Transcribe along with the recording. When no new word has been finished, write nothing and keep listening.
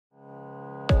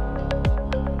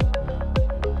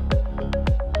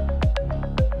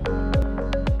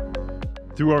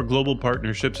Through our global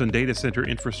partnerships and data center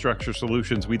infrastructure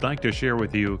solutions, we'd like to share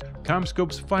with you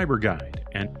CommScope's FiberGuide,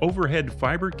 an overhead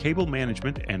fiber cable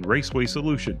management and raceway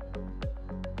solution.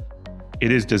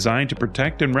 It is designed to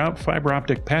protect and route fiber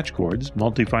optic patch cords,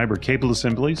 multi-fiber cable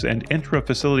assemblies, and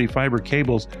intra-facility fiber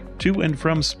cables to and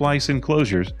from splice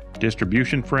enclosures,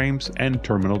 distribution frames, and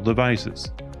terminal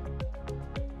devices.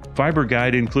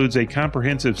 FiberGuide includes a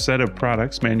comprehensive set of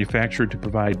products manufactured to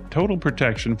provide total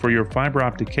protection for your fiber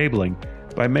optic cabling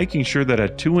by making sure that a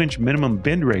 2-inch minimum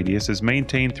bend radius is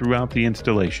maintained throughout the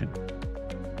installation.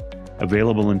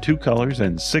 Available in 2 colors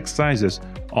and 6 sizes,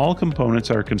 all components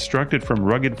are constructed from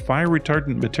rugged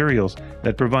fire-retardant materials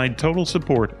that provide total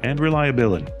support and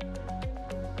reliability.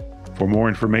 For more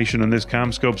information on this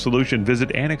CommScope solution, visit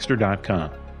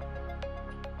Anixter.com.